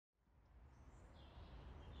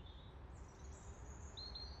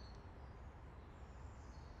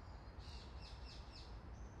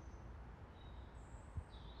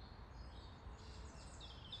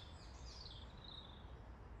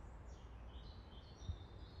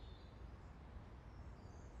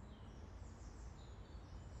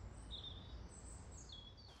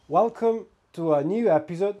Welcome to a new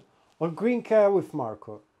episode on Green Care with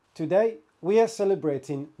Marco. Today we are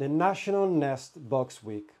celebrating the National Nestbox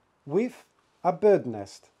Week with a bird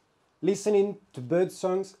nest. Listening to bird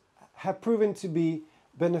songs have proven to be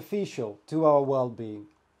beneficial to our well-being.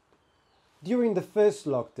 During the first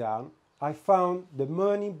lockdown, I found the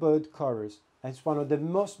morning bird chorus as one of the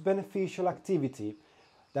most beneficial activities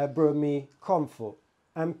that brought me comfort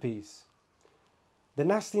and peace. The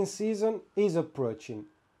nesting season is approaching,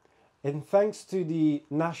 and thanks to the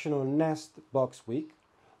National Nestbox Week,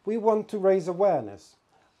 we want to raise awareness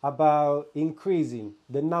about increasing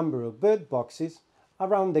the number of bird boxes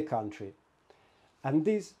around the country, and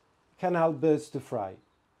this can help birds to thrive.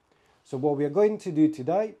 So what we are going to do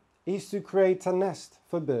today is to create a nest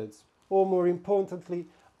for birds, or more importantly,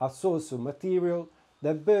 a source of material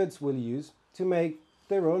that birds will use to make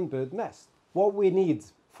their own bird nest. What we need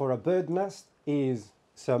for a bird nest is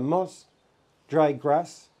some moss, dry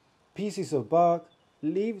grass, pieces of bark,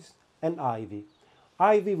 leaves and ivy.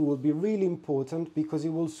 Ivy will be really important because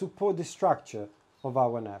it will support the structure of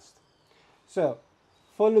our nest. So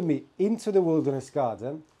follow me into the wilderness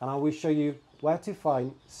garden and I will show you where to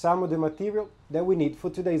find some of the material that we need for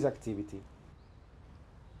today's activity.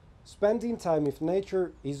 Spending time with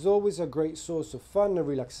nature is always a great source of fun and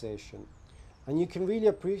relaxation, and you can really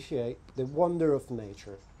appreciate the wonder of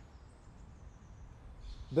nature.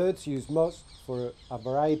 Birds use moss for a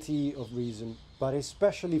variety of reasons, but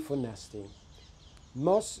especially for nesting.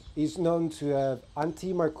 Moss is known to have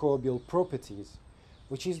antimicrobial properties,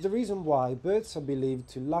 which is the reason why birds are believed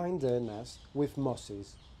to line their nest with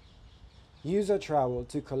mosses. Use a trowel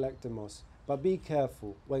to collect the moss, but be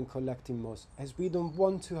careful when collecting moss as we don't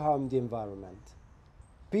want to harm the environment.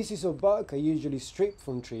 Pieces of bark are usually stripped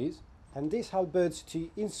from trees, and this helps birds to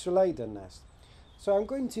insulate their nest. So I'm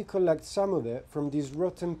going to collect some of it from this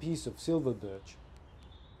rotten piece of silver birch.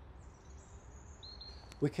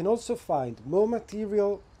 We can also find more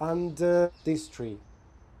material under this tree.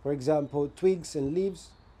 For example, twigs and leaves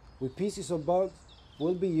with pieces of bark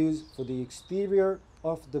will be used for the exterior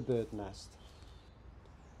of the bird nest.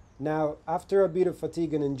 Now, after a bit of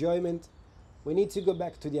fatigue and enjoyment, we need to go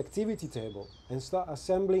back to the activity table and start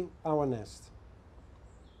assembling our nest.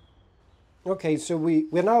 Okay, so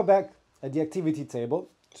we're now back at the activity table.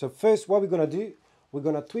 So first what we're going to do, we're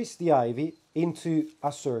going to twist the ivy into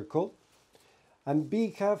a circle, and be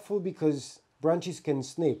careful because branches can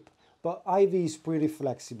snip, but ivy is pretty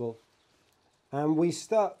flexible. And we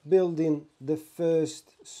start building the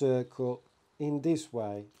first circle in this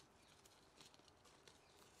way.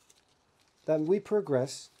 Then we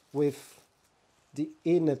progress with the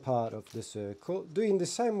inner part of the circle, doing the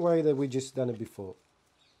same way that we just done it before.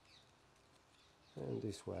 And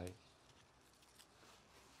this way.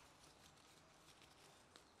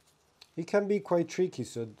 It can be quite tricky,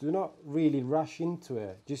 so do not really rush into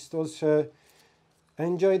it. Just also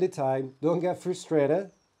enjoy the time, don't get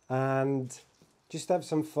frustrated, and just have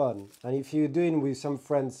some fun. And if you're doing with some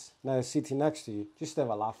friends now sitting next to you, just have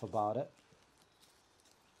a laugh about it.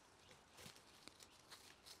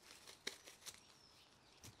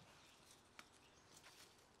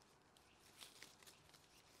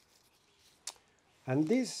 And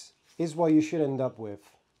this is what you should end up with.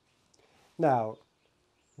 Now,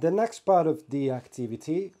 the next part of the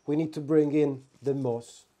activity, we need to bring in the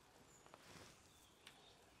moss,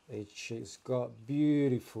 which has got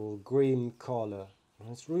beautiful green color.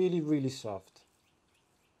 It's really soft.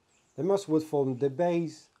 The moss would form the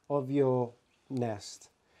base of your nest,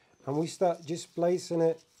 and we start just placing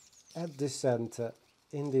it at the center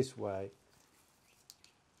in this way.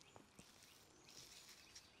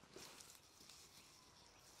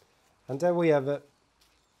 And there we have it.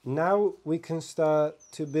 Now we can start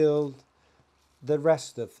to build the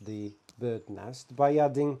rest of the bird nest by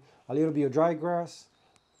adding a little bit of dry grass,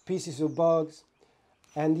 pieces of bugs,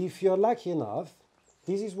 and if you're lucky enough,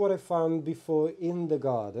 this is what I found before in the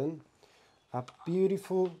garden, a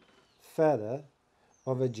beautiful feather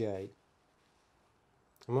of a jay.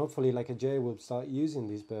 And hopefully like a jay will start using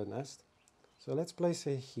this bird nest. So let's place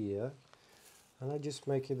it here, and I just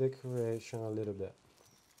make a decoration a little bit.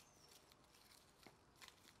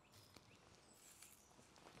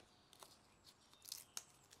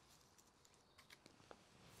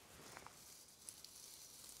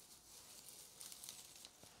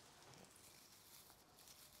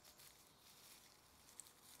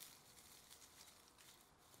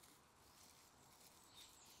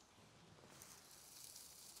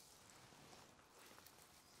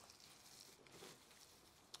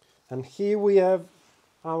 And here we have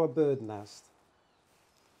our bird nest.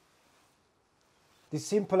 This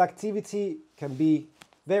simple activity can be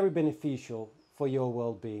very beneficial for your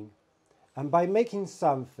well-being. And by making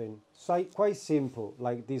something quite simple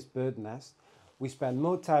like this bird nest, we spend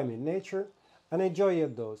more time in nature and enjoy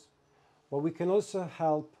outdoors, but we can also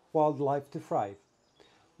help wildlife to thrive.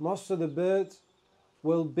 Most of the birds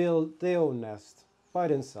will build their own nest by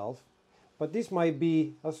themselves, but this might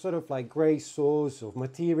be a sort of like grey source of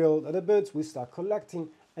material that the birds will start collecting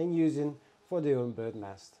and using for their own bird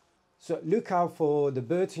nest. So look out for the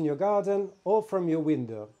birds in your garden or from your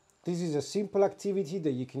window. This is a simple activity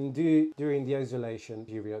that you can do during the isolation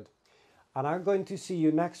period. And I'm going to see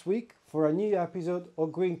you next week for a new episode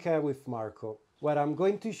of Green Care with Marco, where I'm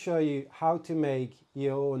going to show you how to make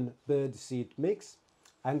your own bird seed mix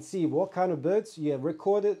and see what kind of birds you have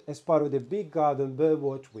recorded as part of the Big Garden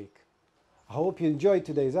Birdwatch Week. I hope you enjoyed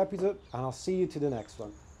today's episode and I'll see you to the next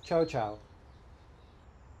one. Ciao, ciao.